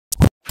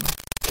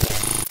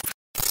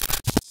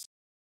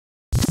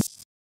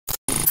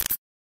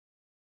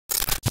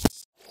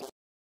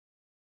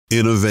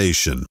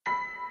Innovation.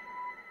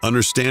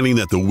 Understanding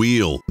that the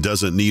wheel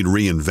doesn't need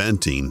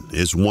reinventing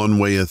is one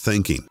way of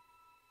thinking.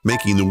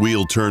 Making the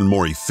wheel turn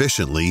more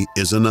efficiently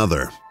is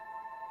another.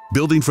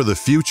 Building for the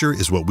future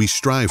is what we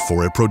strive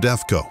for at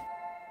Prodevco.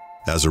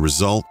 As a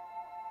result,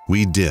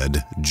 we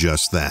did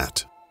just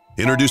that.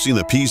 Introducing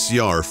the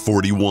PCR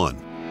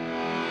 41.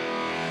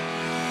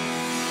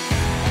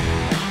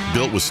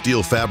 Built with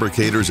steel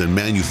fabricators and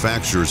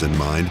manufacturers in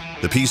mind,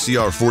 the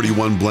PCR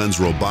 41 blends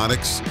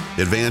robotics,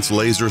 advanced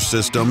laser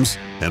systems,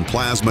 and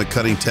plasma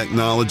cutting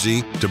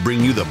technology to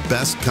bring you the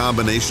best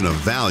combination of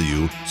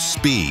value,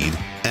 speed,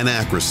 and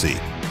accuracy.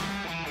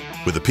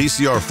 With the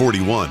PCR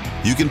 41,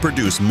 you can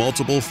produce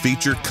multiple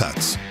feature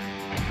cuts,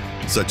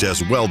 such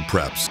as weld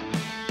preps,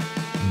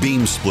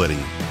 beam splitting,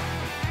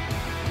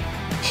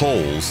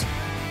 holes,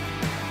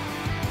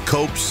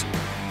 copes,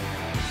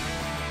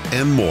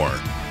 and more.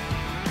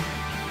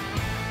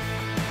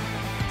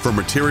 For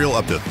material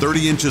up to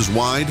 30 inches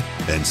wide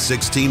and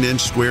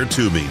 16-inch square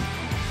tubing.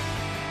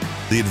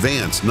 The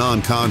advanced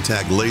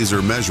non-contact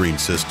laser measuring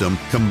system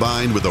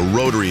combined with a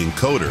rotary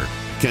encoder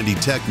can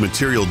detect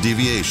material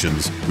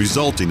deviations,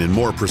 resulting in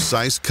more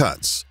precise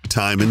cuts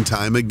time and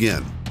time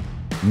again.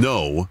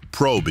 No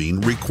probing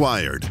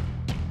required.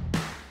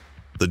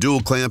 The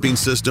dual clamping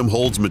system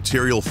holds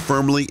material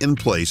firmly in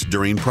place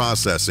during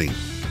processing.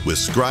 With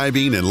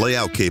scribing and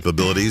layout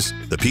capabilities,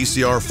 the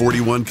PCR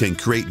 41 can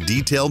create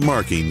detailed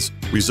markings,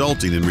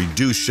 resulting in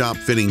reduced shop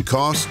fitting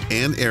costs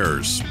and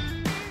errors.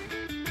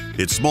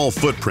 Its small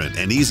footprint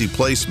and easy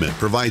placement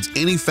provides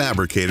any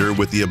fabricator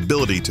with the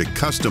ability to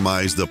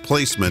customize the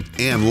placement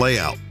and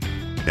layout.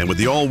 And with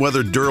the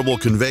all-weather durable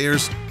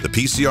conveyors, the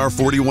PCR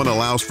 41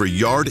 allows for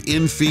yard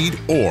in-feed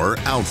or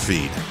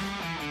out-feed.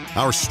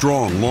 Our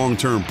strong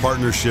long-term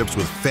partnerships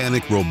with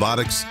Fanuc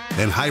Robotics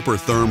and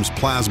Hypertherm's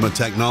plasma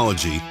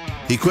technology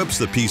equips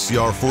the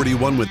PCR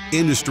 41 with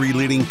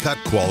industry-leading cut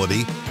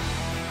quality,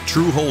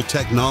 true hole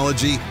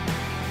technology,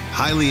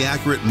 highly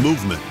accurate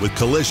movement with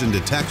collision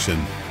detection,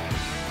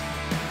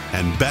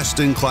 and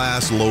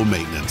best-in-class low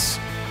maintenance.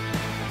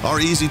 Our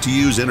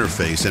easy-to-use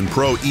interface and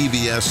Pro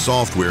EVS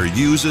software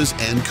uses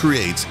and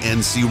creates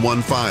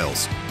NC1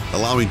 files,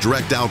 allowing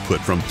direct output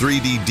from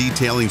 3D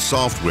detailing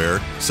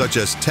software such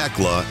as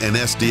Tekla and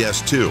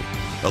SDS2,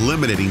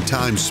 eliminating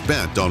time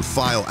spent on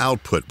file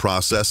output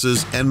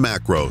processes and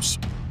macros.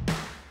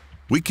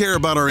 We care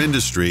about our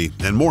industry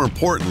and, more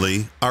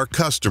importantly, our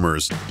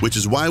customers, which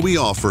is why we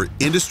offer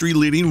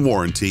industry-leading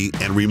warranty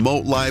and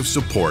remote live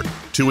support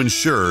to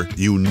ensure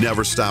you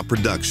never stop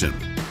production.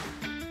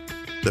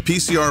 The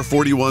PCR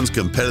 41's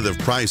competitive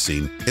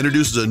pricing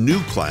introduces a new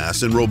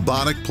class in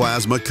robotic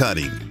plasma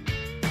cutting,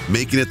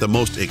 making it the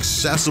most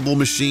accessible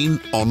machine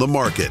on the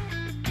market.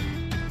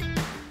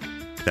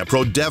 At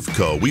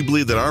Prodevco, we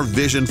believe that our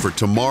vision for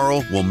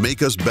tomorrow will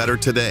make us better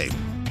today.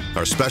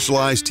 Our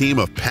specialized team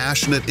of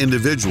passionate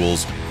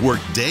individuals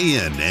work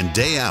day in and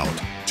day out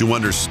to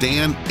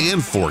understand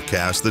and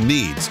forecast the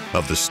needs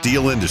of the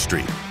steel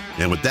industry.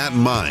 And with that in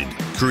mind,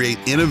 create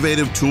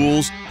innovative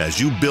tools as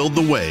you build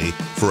the way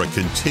for a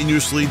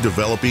continuously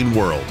developing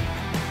world.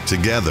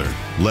 Together,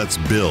 let's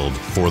build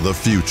for the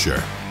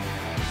future.